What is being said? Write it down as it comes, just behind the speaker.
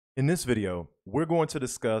In this video, we're going to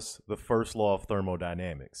discuss the first law of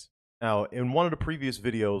thermodynamics. Now, in one of the previous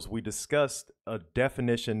videos, we discussed a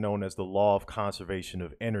definition known as the law of conservation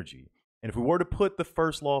of energy. And if we were to put the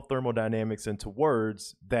first law of thermodynamics into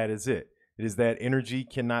words, that is it. It is that energy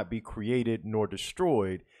cannot be created nor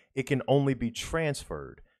destroyed. It can only be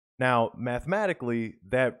transferred. Now, mathematically,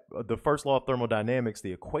 the first law of thermodynamics,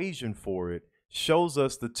 the equation for it, shows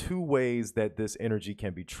us the two ways that this energy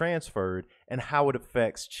can be transferred and how it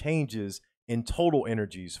affects changes in total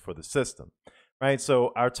energies for the system. Right?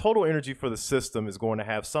 So our total energy for the system is going to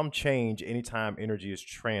have some change anytime energy is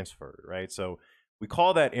transferred, right? So we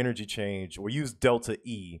call that energy change, or use delta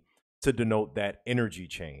E to denote that energy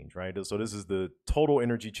change, right? So this is the total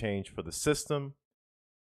energy change for the system.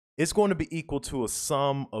 It's going to be equal to a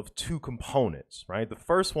sum of two components, right? The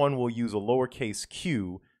first one we'll use a lowercase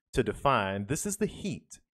q to define. This is the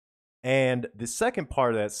heat. And the second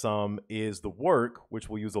part of that sum is the work, which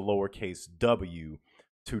we'll use a lowercase w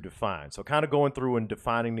to define. So kind of going through and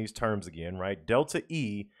defining these terms again, right? Delta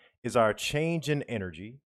E is our change in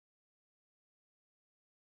energy,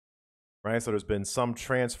 right? So there's been some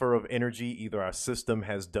transfer of energy. Either our system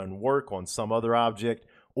has done work on some other object,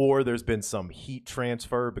 or there's been some heat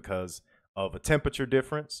transfer because of a temperature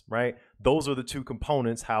difference, right? Those are the two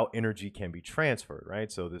components how energy can be transferred, right?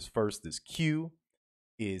 So this Q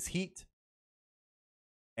is heat,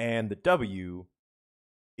 and the W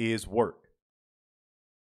is work,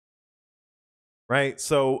 right?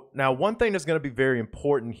 So now one thing that's going to be very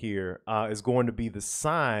important here is going to be the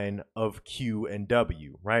sign of Q and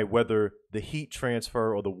W, right? Whether the heat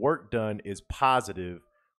transfer or the work done is positive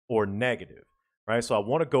or negative, right? So I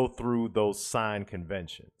want to go through those sign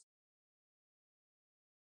conventions.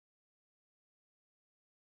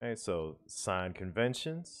 Okay, so sign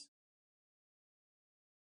conventions.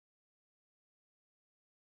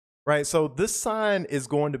 Right, so this sign is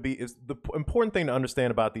going to be, is the important thing to understand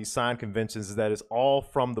about these sign conventions is that it's all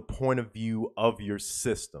from the point of view of your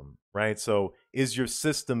system, right? So is your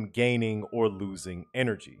system gaining or losing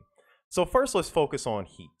energy? So first let's focus on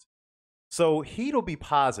heat. So heat will be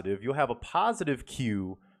positive. You'll have a positive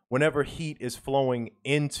Q whenever heat is flowing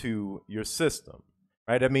into your system,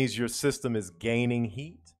 right? That means your system is gaining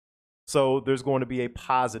heat. So there's going to be a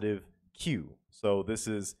positive Q. So this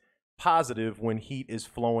is positive when heat is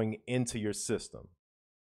flowing into your system.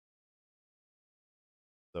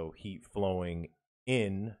 So heat flowing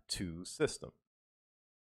into system.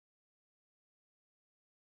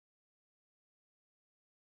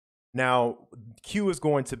 Now, Q is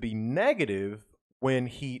going to be negative when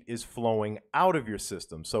heat is flowing out of your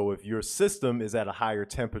system. So if your system is at a higher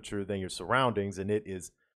temperature than your surroundings and it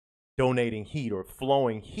is donating heat or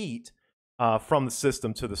flowing heat from the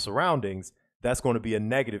system to the surroundings, that's going to be a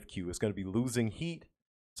negative Q. It's going to be losing heat.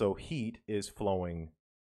 So heat is flowing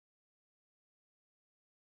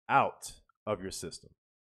out of your system.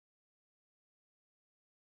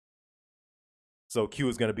 So Q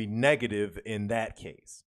is going to be negative in that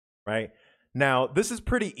case, right? Now, this is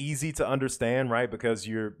pretty easy to understand, right? Because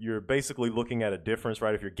you're basically looking at a difference,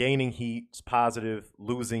 right? If you're gaining heat, it's positive,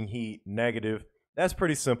 losing heat, negative. That's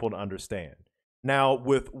pretty simple to understand. Now,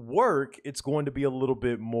 with work, it's going to be a little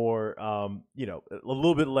bit more, a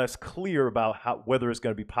little bit less clear about whether it's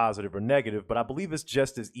going to be positive or negative, but I believe it's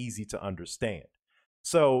just as easy to understand.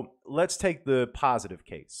 So let's take the positive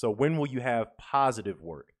case. So when will you have positive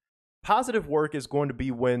work? Positive work is going to be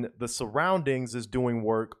when the surroundings is doing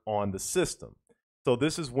work on the system. So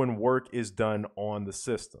this is when work is done on the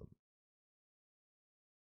system.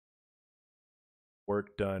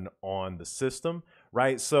 Work done on the system,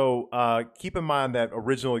 right? So keep in mind that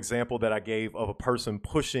original example that I gave of a person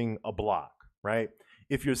pushing a block, right?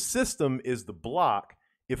 If your system is the block,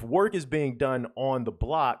 if work is being done on the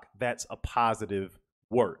block, that's a positive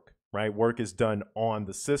work, right? Work is done on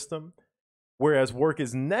the system. Whereas work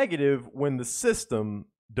is negative when the system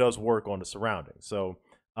does work on the surroundings. So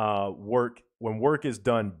when work is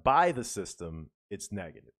done by the system, it's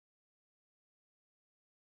negative.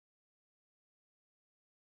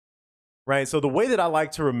 Right. So the way that I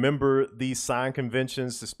like to remember these sign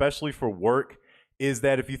conventions, especially for work, is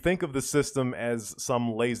that if you think of the system as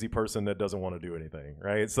some lazy person that doesn't want to do anything,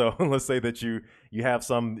 right? So let's say that you have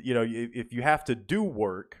some, if you have to do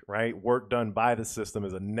work, right? Work done by the system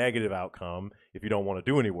is a negative outcome if you don't want to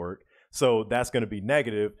do any work. So that's going to be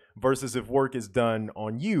negative versus if work is done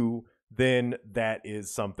on you, then that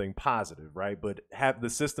is something positive, right? But have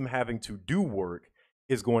the system having to do work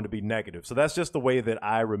is going to be negative. So that's just the way that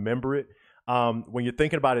I remember it. When you're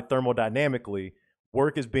thinking about it thermodynamically,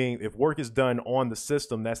 if work is done on the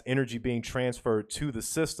system, that's energy being transferred to the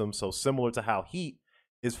system. So similar to how heat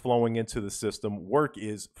is flowing into the system, work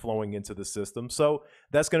is flowing into the system. So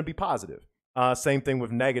that's going to be positive. Same thing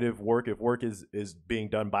with negative work. If work is being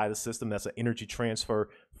done by the system, that's an energy transfer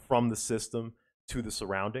from the system to the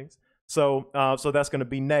surroundings. So that's going to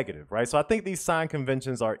be negative, right? So I think these sign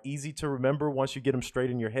conventions are easy to remember once you get them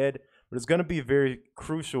straight in your head, but it's going to be very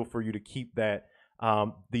crucial for you to keep that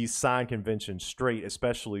these sign conventions straight,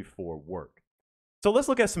 especially for work. So let's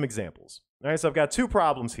look at some examples. All right, so I've got two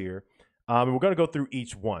problems here. And we're going to go through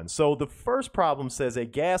each one. So the first problem says a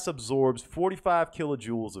gas absorbs 45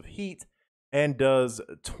 kilojoules of heat and does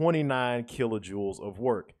 29 kilojoules of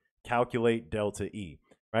work. Calculate delta E.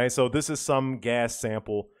 Right. So this is some gas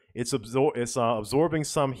sample. It's absorbing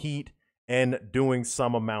some heat and doing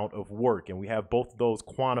some amount of work. And we have both of those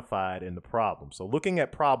quantified in the problem. So looking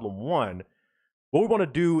at problem one, what we want to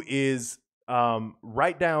do is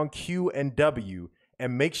write down Q and W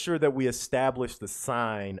and make sure that we establish the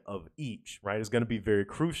sign of each, right? It's going to be very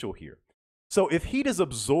crucial here. So if heat is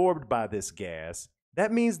absorbed by this gas,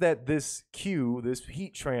 that means that this Q, this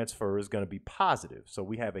heat transfer, is going to be positive. So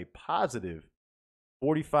we have a positive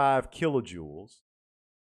 45 kilojoules,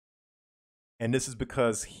 and this is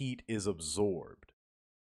because heat is absorbed.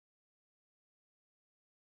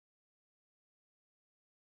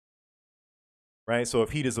 Right? So if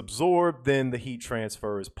heat is absorbed, then the heat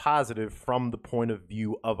transfer is positive from the point of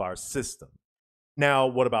view of our system. Now,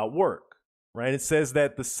 what about work? Right? It says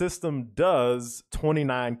that the system does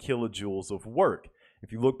 29 kilojoules of work.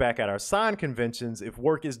 If you look back at our sign conventions, if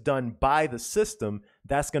work is done by the system,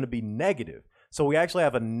 that's going to be negative. So we actually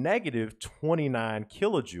have a negative 29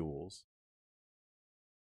 kilojoules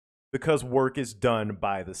because work is done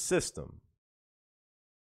by the system.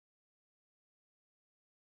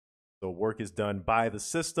 So work is done by the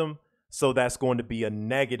system. So that's going to be a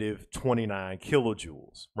negative 29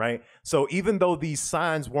 kilojoules, right? So even though these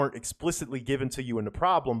signs weren't explicitly given to you in the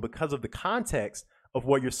problem, because of the context of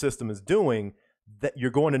what your system is doing, that you're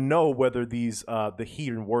going to know whether these the heat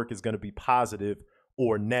and work is going to be positive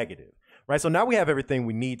or negative, right? So now we have everything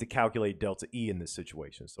we need to calculate delta E in this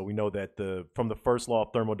situation. So we know that from the first law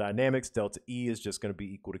of thermodynamics, delta E is just going to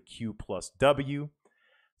be equal to Q plus W.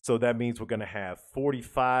 So that means we're going to have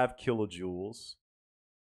 45 kilojoules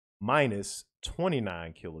minus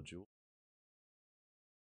 29 kilojoules.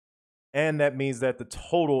 And that means that the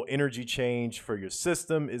total energy change for your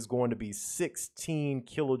system is going to be 16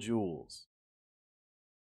 kilojoules.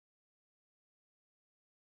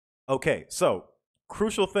 Okay, so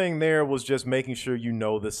crucial thing there was just making sure you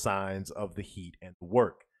know the signs of the heat and the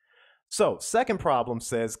work. So second problem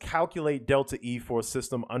says calculate delta E for a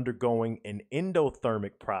system undergoing an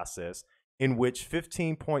endothermic process in which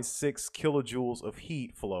 15.6 kilojoules of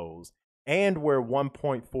heat flows and where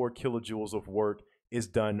 1.4 kilojoules of work is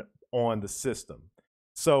done on the system.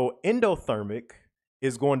 So endothermic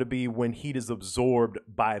is going to be when heat is absorbed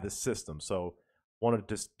by the system. So I want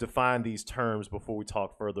to just define these terms before we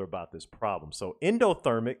talk further about this problem. So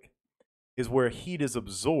endothermic is where heat is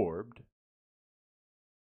absorbed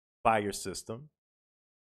by your system,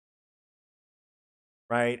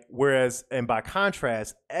 right? Whereas, and by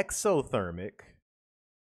contrast, exothermic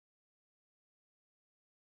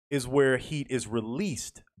is where heat is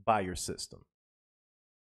released by your system.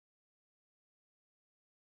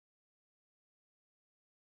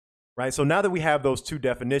 Right? So now that we have those two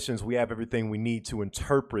definitions, we have everything we need to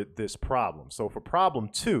interpret this problem. So for problem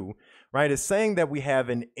two, right, it's saying that we have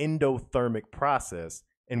an endothermic process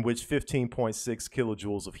in which 15.6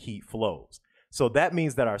 kilojoules of heat flows. So that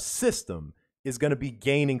means that our system is going to be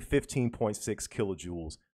gaining 15.6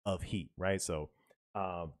 kilojoules of heat, right? So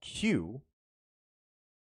Q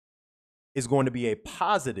is going to be a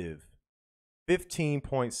positive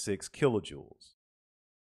 15.6 kilojoules,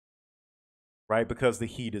 right? Because the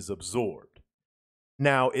heat is absorbed.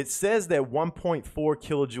 Now, it says that 1.4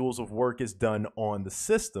 kilojoules of work is done on the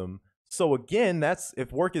system. So again, that's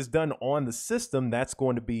if work is done on the system, that's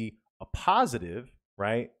going to be a positive,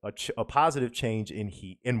 right? A positive change in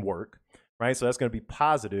heat, in work, right? So that's going to be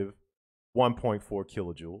positive 1.4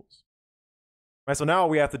 kilojoules. Right, so now all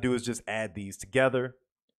we have to do is just add these together.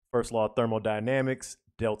 First law of thermodynamics,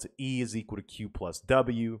 delta E is equal to Q plus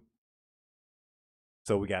W.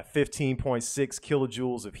 So we got 15.6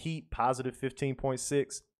 kilojoules of heat, positive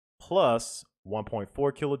 15.6, plus 1.4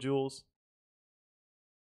 kilojoules.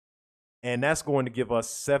 And that's going to give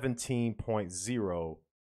us 17.0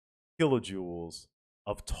 kilojoules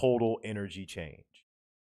of total energy change.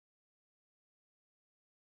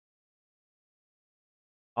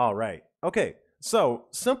 All right. Okay. So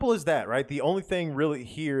simple as that, right? The only thing really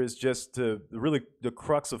here is just the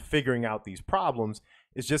crux of figuring out these problems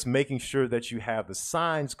is just making sure that you have the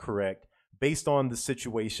signs correct based on the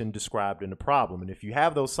situation described in the problem. And if you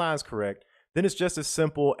have those signs correct, then it's just as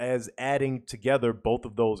simple as adding together both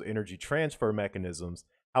of those energy transfer mechanisms,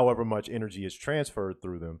 however much energy is transferred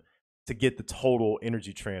through them, to get the total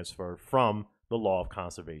energy transfer from the law of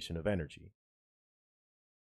conservation of energy.